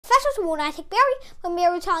Professor Soborno, I take Bari from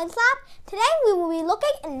Bari Science Lab. Today we will be looking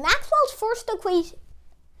at Maxwell's first equation.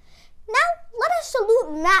 Now let us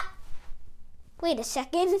salute Wait a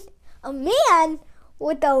second. A man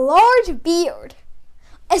with a large beard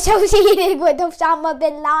associated with Osama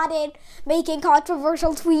bin Laden making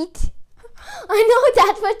controversial tweets. I know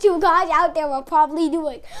that's what you guys out there are probably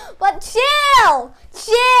doing, but chill.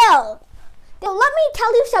 Now let me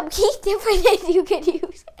tell you some key differences you can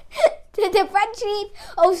use to differentiate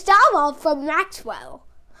Osama from Maxwell.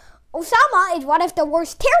 Osama is one of the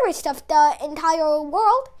worst terrorists of the entire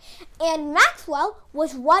world, and Maxwell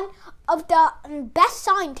was one of the best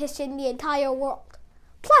scientists in the entire world.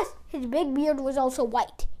 Plus, his big beard was also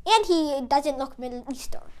white, and he doesn't look Middle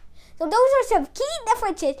Eastern. So those are some key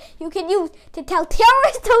differences you can use to tell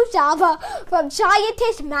terrorist Osama from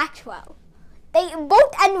scientist Maxwell. They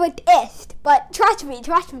both end with ist, but trust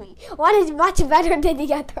me, one is much better than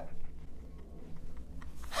the other.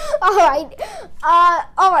 Alright,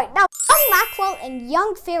 now young Maxwell and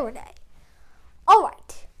young Faraday.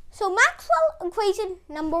 Alright, so Maxwell equation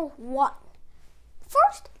number 1.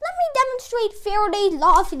 First, let me demonstrate Faraday's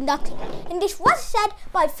law of induction, and this was said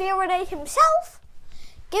by Faraday himself.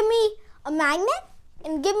 Give me a magnet,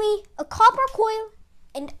 and give me a copper coil,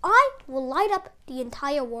 and I will light up the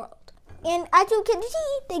entire world. And as you can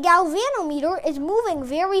see, the galvanometer is moving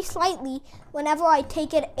very slightly whenever I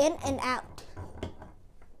take it in and out.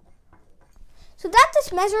 So that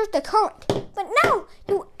just measures the current. But now,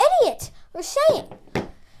 you idiots are saying,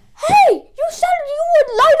 hey, you said you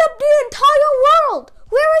would light up the entire world.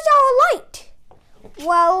 Where is our light?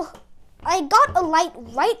 Well, I got a light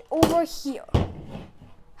right over here.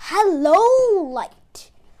 Hello,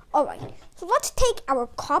 light. Alright, so let's take our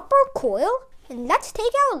copper coil and let's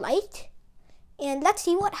take our light and let's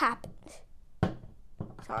see what happens.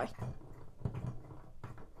 Sorry.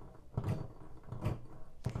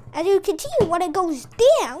 As you can see, when it goes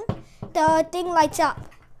down, the thing lights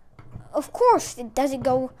up. Of course, it doesn't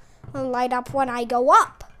go light up when I go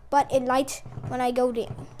up, but it lights when I go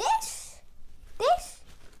down. This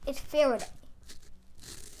is Faraday.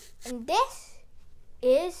 And this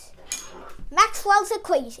is Maxwell's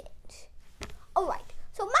equations. Alright,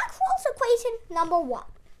 so Maxwell's equation number 1.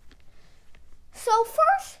 So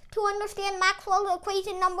first, to understand Maxwell's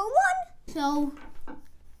equation number 1, so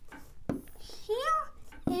here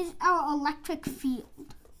is our electric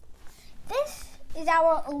field. This is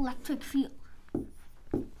our electric field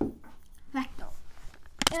vector.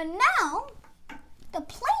 And now, the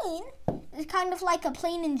plane is kind of like a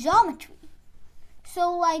plane in geometry.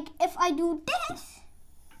 So like if I do this,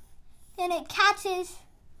 then it catches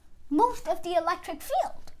most of the electric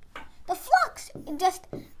field. The flux is just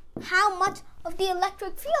how much of the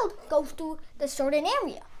electric field goes to the certain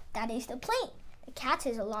area. That is the plane. It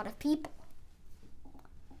catches a lot of people.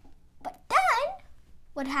 But then,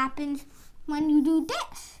 what happens when you do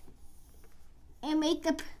this and make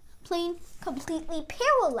the plane completely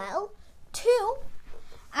parallel to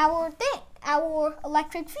our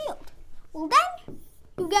electric field? Well, then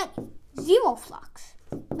you get zero flux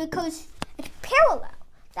because it's parallel.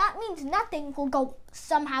 That means nothing will go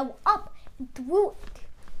somehow up and through it.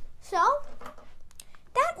 So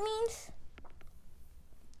that means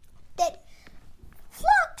that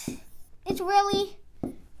flux is really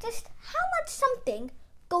just how much something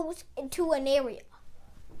goes into an area.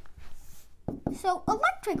 So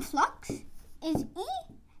electric flux is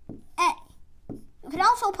EA. You can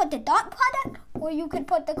also put the dot product, or you could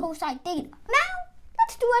put the cosine theta. Now,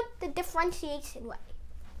 let's do it the differentiation way,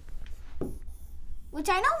 which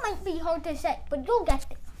I know might be hard to say, but you'll get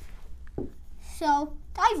there. So,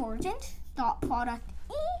 divergence, dot product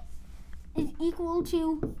E, is equal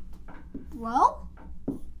to rho,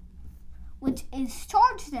 which is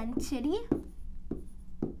charge density,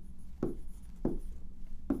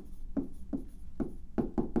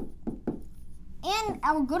 and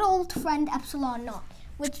our good old friend epsilon naught,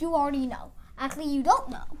 which you already know. Actually, you don't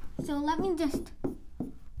know. So let me just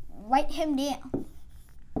write him down.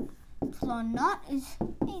 Epsilon naught is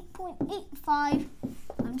 8.85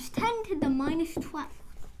 times 10 to the minus 12.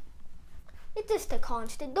 It's just a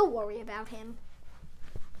constant. Don't worry about him.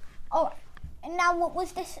 Alright, and now what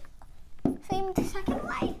was this famous second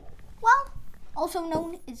way? Well, also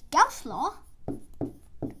known as Gauss' law.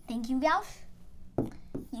 Thank you, Gauss.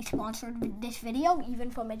 He sponsored this video, even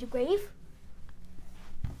from his grave.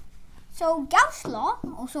 So Gauss' law,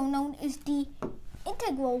 also known as the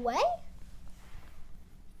integral way,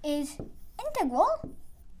 is integral,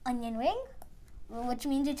 onion ring, which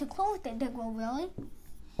means it's a closed integral really,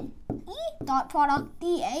 E dot product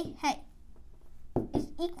dA, hey, is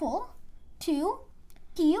equal to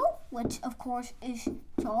Q, which of course is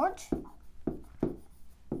charge,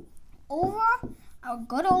 over our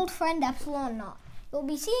good old friend epsilon naught. You'll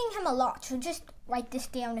be seeing him a lot, so just write this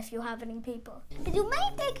down if you have any paper. And you may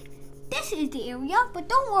think this is the area, but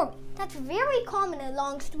don't worry, that's very common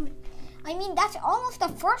along students. I mean, that's almost the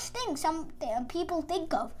first thing some people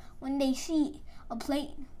think of when they see a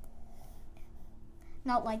plane.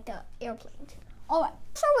 Not like the airplanes. Alright,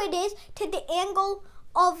 so it is to the angle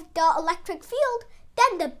of the electric field,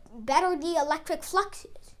 then the better the electric flux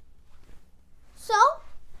is. So,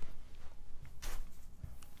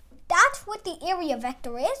 that's what the area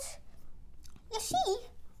vector is. You see,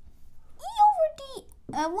 E over D,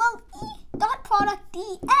 E dot product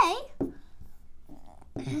dA,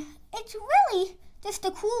 it's really just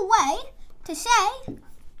a cool way to say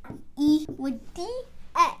E with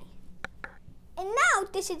dA. And now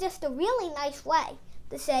this is just a really nice way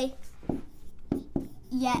to say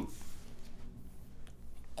yeah.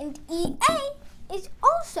 And EA is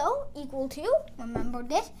also equal to, remember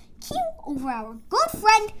this, Q over our good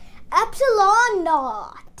friend epsilon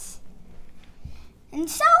naught. And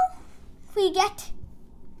so we get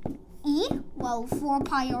E, 4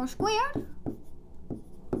 pi r squared,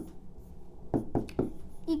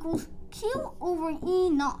 equals Q over E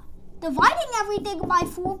naught. Dividing everything by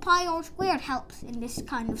 4 pi r squared helps in this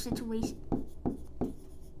kind of situation.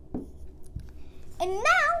 And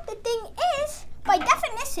now the thing is, by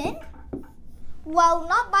definition,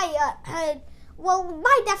 by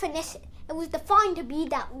definition, it was defined to be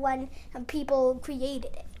that when people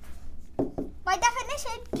created it. By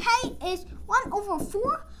definition, K is 1 over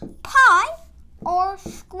 4 pi r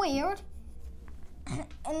squared,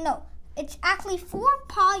 and no, it's actually 4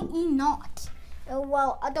 pi E naught.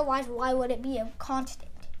 Well, otherwise, why would it be a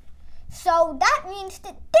constant? So that means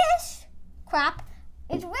that this crap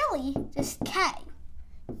is really just K,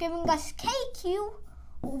 giving us KQ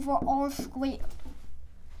over R squared.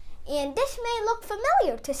 And this may look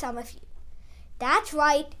familiar to some of you. That's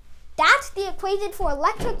right, that's the equation for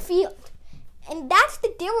electric field. And that's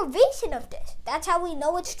the derivation of this. That's how we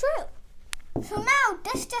know it's true. So now,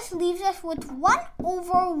 this just leaves us with 1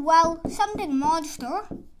 over, something monster,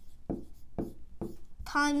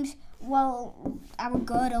 times, our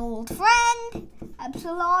good old friend,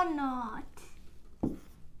 epsilon naught.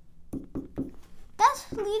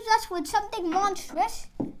 This leaves us with something monstrous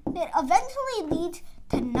that eventually leads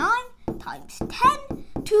to 9 times 10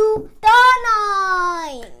 to the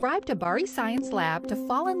 9. Subscribe to Bari Science Lab to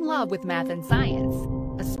fall in love with math and science,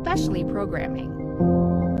 especially programming.